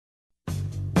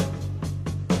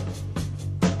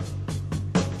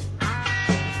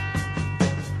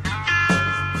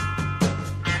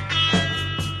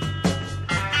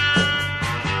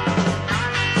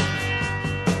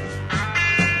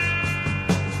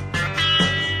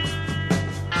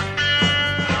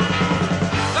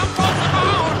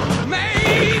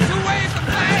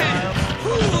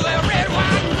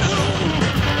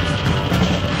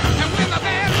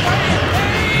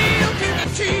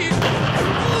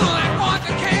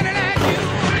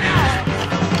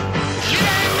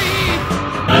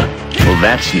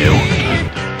that's new.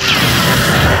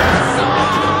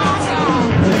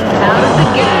 Out of the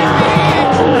game.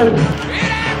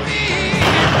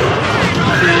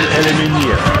 Enemy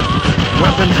near.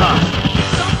 Weapons hot.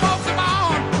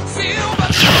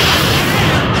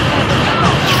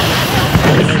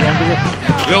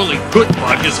 The only good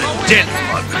bug is a dead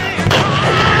bug.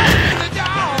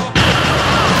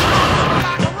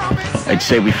 I'd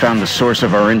say we found the source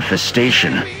of our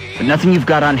infestation, but nothing you've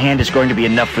got on hand is going to be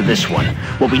enough for this one.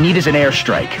 What we need is an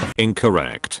airstrike.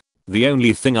 Incorrect. The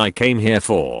only thing I came here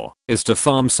for is to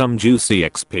farm some juicy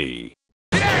XP.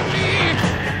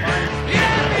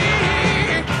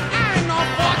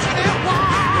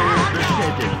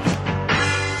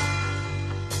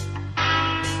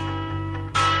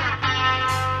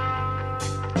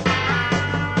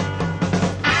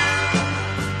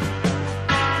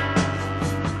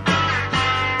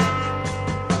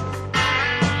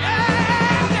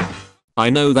 I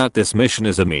know that this mission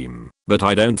is a meme, but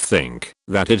I don't think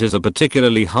that it is a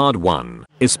particularly hard one,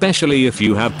 especially if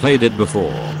you have played it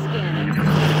before.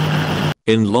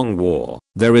 In Long War,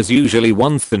 there is usually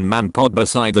one thin man pod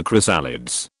beside the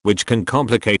chrysalids, which can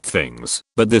complicate things,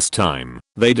 but this time,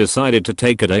 they decided to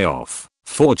take a day off,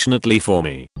 fortunately for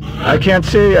me. I can't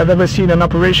say I've ever seen an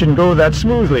operation go that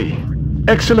smoothly.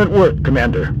 Excellent work,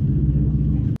 Commander.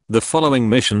 The following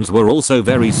missions were also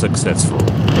very successful.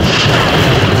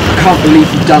 I can't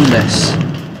believe you've done this.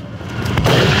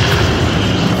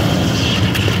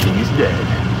 He's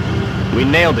dead. We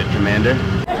nailed it, Commander.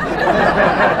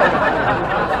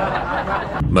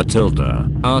 Matilda,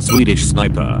 our Swedish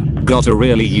sniper, got a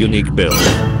really unique build.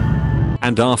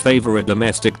 And our favorite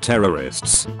domestic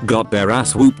terrorists got their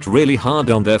ass whooped really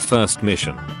hard on their first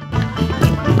mission.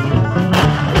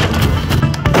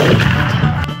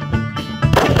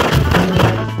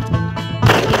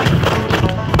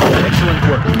 Excellent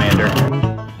work, Commander.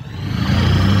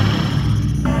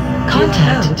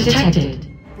 Contact detected.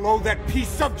 Blow that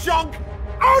piece of junk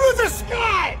out of the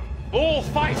sky! All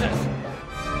fighters!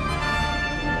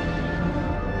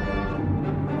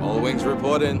 All wings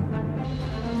report in.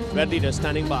 Red leader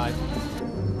standing by.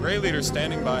 Gray leader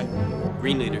standing by.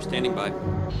 Green leader standing by.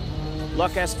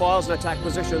 Lock S files and attack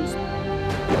positions.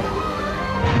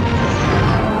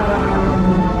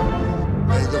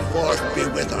 May the force be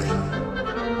with us.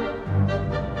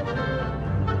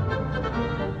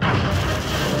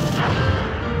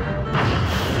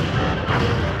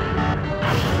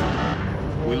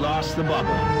 We lost the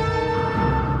bubble.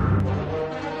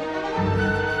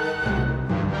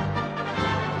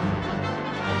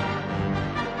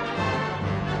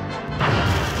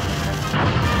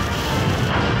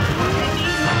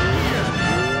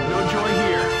 No joy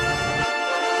here.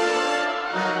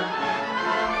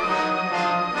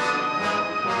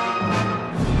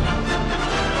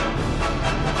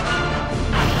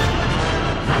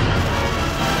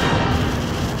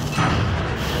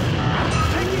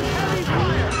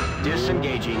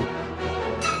 Disengaging.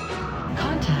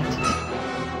 Contact.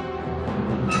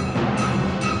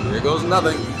 Here goes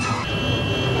nothing.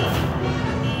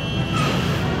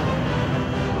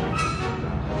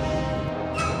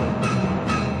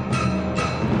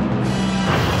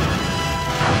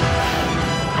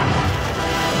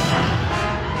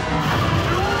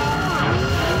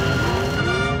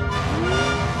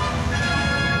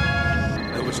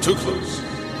 That was too close.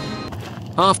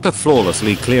 After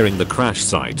flawlessly clearing the crash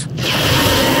site,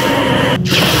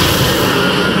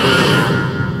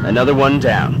 Another one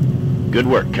down. Good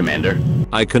work, Commander.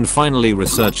 I can finally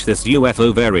research this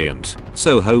UFO variant,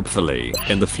 so hopefully,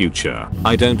 in the future,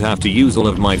 I don't have to use all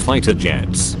of my fighter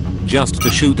jets just to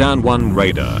shoot down one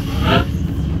raider.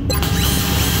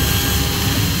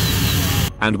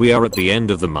 And we are at the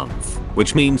end of the month,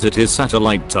 which means it is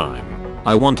satellite time.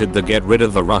 I wanted to get rid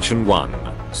of the Russian one,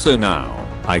 so now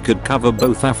I could cover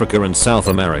both Africa and South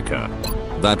America.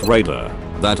 That raider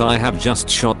that I have just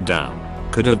shot down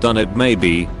could have done it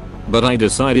maybe, but I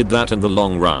decided that in the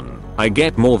long run, I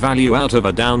get more value out of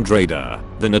a downed raider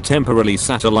than a temporary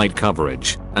satellite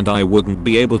coverage, and I wouldn't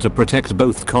be able to protect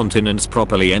both continents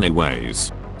properly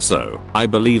anyways. So, I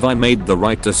believe I made the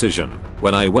right decision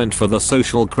when I went for the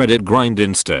social credit grind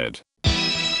instead.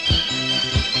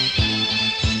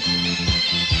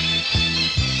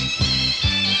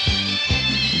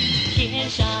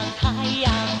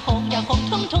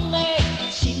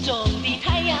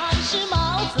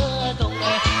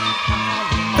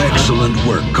 Excellent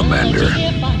work, Commander.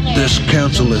 This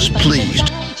council is pleased.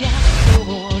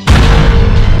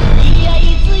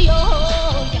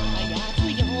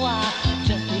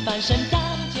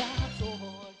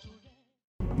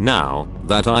 Now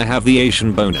that I have the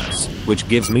Asian bonus, which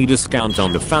gives me discount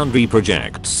on the Foundry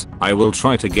projects, I will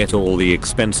try to get all the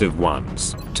expensive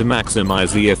ones to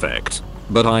maximize the effect.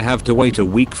 But I have to wait a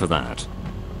week for that.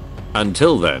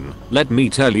 Until then, let me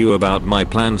tell you about my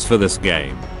plans for this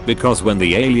game, because when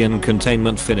the alien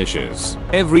containment finishes,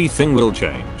 everything will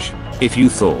change. If you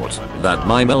thought that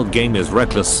my meld game is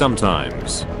reckless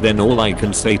sometimes, then all I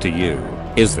can say to you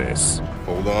is this.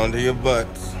 Hold on to your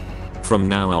butts. From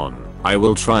now on, I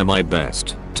will try my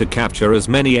best to capture as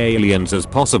many aliens as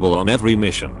possible on every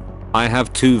mission. I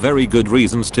have 2 very good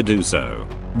reasons to do so.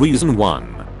 Reason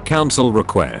 1. Council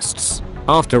requests.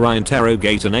 After I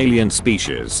interrogate an alien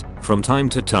species, from time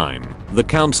to time, the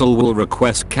council will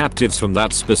request captives from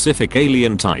that specific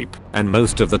alien type, and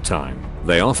most of the time,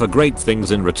 they offer great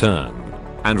things in return.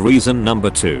 And reason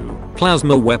number 2.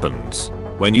 Plasma weapons.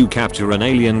 When you capture an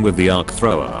alien with the arc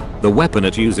thrower, the weapon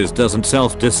it uses doesn't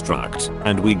self-destruct,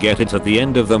 and we get it at the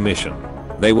end of the mission.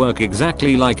 They work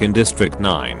exactly like in District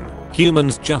 9.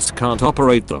 Humans just can't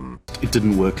operate them. It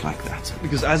didn't work like that,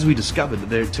 because as we discovered,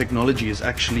 their technology is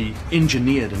actually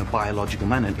engineered in a biological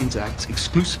manner and interacts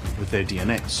exclusively with their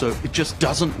DNA, so it just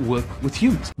doesn't work with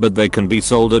humans. But they can be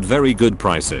sold at very good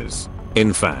prices.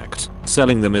 In fact,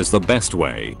 selling them is the best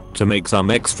way to make some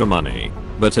extra money.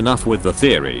 But enough with the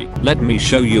theory, let me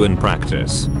show you in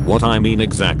practice what I mean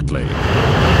exactly.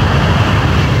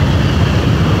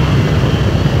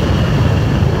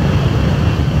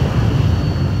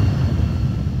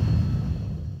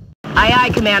 Aye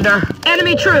aye, Commander.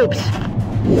 Enemy troops!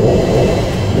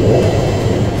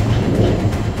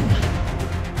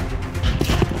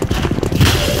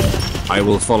 I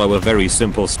will follow a very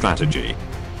simple strategy.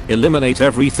 Eliminate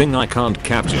everything I can't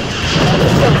capture.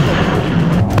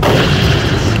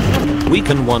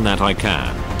 Weaken one that I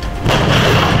can.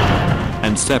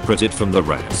 And separate it from the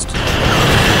rest.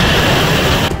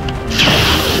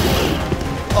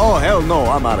 Oh, hell no,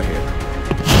 I'm out of here.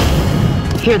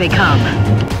 Here they come.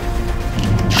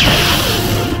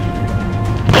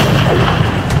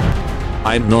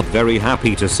 I'm not very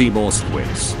happy to see more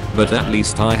squids, but at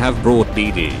least I have brought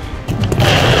BD.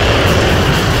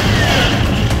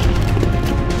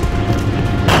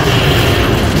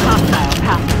 Hostile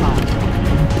pacified.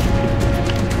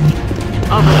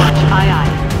 Overwatch, aye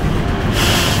aye.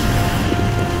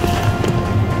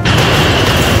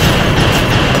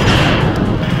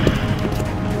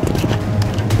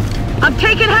 I'm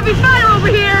taking heavy fire over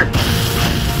here!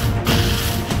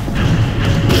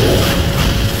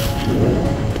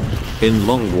 In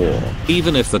Long War,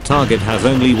 even if the target has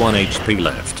only 1 HP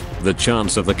left, the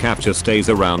chance of the capture stays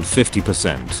around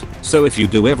 50%. So if you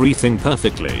do everything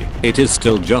perfectly, it is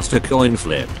still just a coin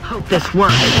flip. Hope this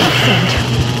works.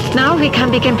 Excellent. Now we can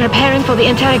begin preparing for the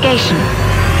interrogation.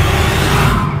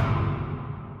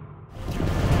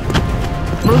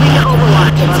 Moving to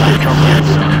Overwatch.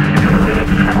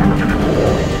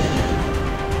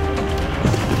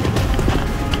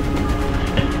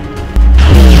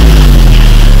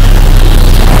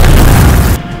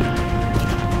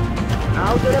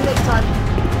 I'll get him this time.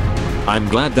 I'm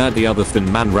glad that the other thin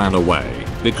man ran away,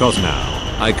 because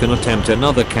now I can attempt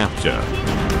another capture.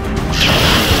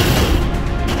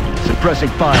 Suppressing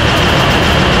fire.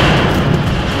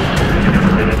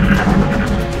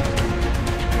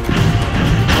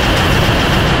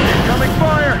 Incoming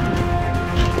fire!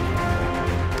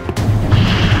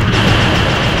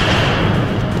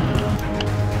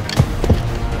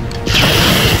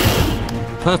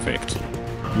 Perfect.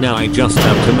 Now I just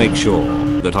have to make sure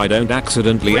that I don't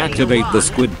accidentally activate the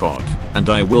squid pod, and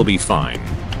I will be fine.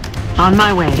 On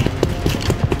my way.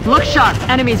 Look sharp,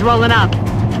 enemies rolling up.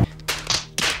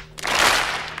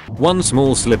 One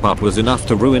small slip up was enough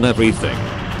to ruin everything.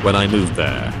 When I moved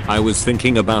there, I was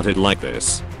thinking about it like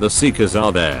this. The Seekers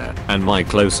are there, and my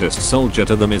closest soldier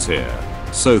to them is here.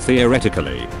 So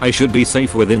theoretically, I should be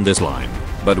safe within this line.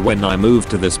 But when I moved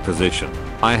to this position,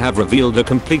 I have revealed a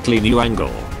completely new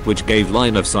angle, which gave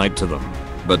line of sight to them.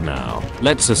 But now,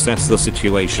 let's assess the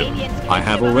situation. I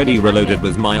have already reloaded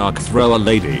with my arc thrower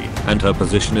lady, and her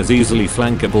position is easily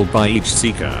flankable by each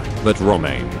seeker. But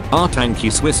Romaine, our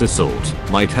tanky Swiss assault,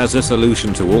 might has a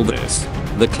solution to all this.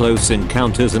 The close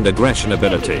encounters and aggression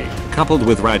ability, coupled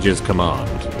with Raj's command,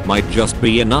 might just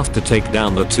be enough to take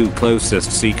down the 2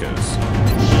 closest seekers.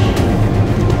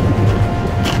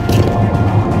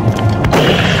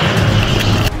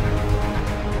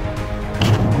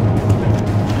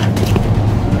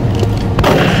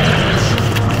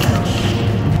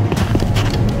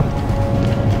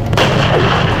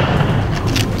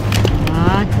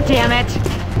 Damn it!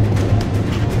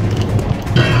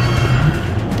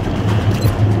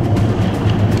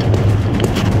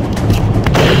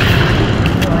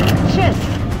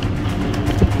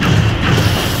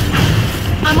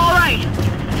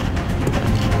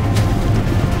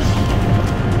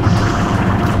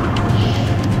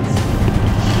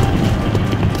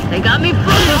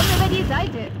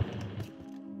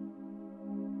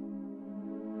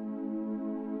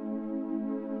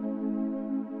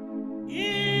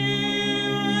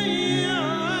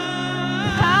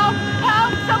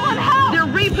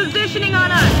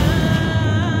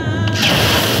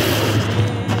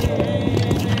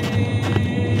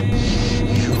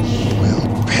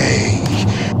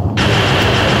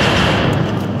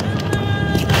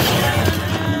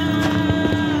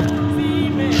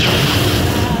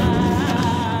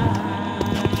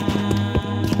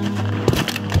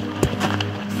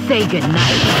 say goodnight.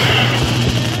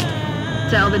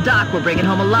 Tell the doc we're bringing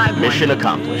home a live one. Mission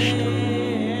accomplished.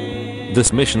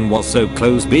 This mission was so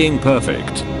close being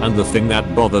perfect, and the thing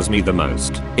that bothers me the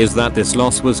most is that this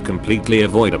loss was completely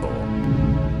avoidable.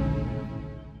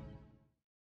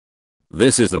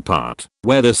 This is the part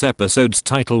where this episode's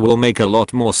title will make a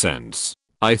lot more sense.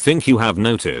 I think you have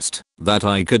noticed that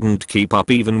I couldn't keep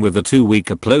up even with the 2-week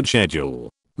upload schedule.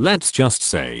 Let's just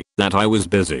say that I was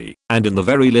busy, and in the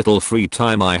very little free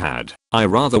time I had, I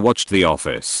rather watched The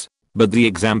Office. But the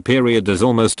exam period is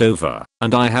almost over,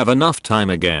 and I have enough time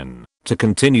again to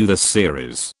continue this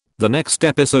series. The next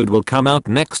episode will come out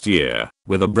next year,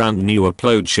 with a brand new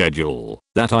upload schedule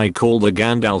that I call the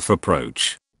Gandalf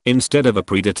approach. Instead of a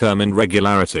predetermined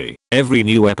regularity, every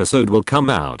new episode will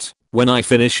come out when I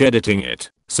finish editing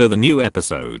it, so the new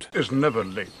episode is never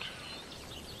late.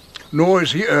 Nor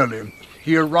is he early.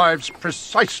 He arrives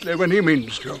precisely when he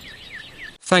means to.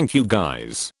 Thank you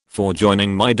guys for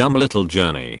joining my dumb little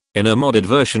journey in a modded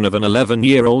version of an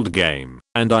 11-year-old game,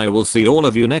 and I will see all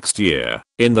of you next year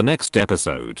in the next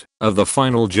episode of The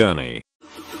Final Journey.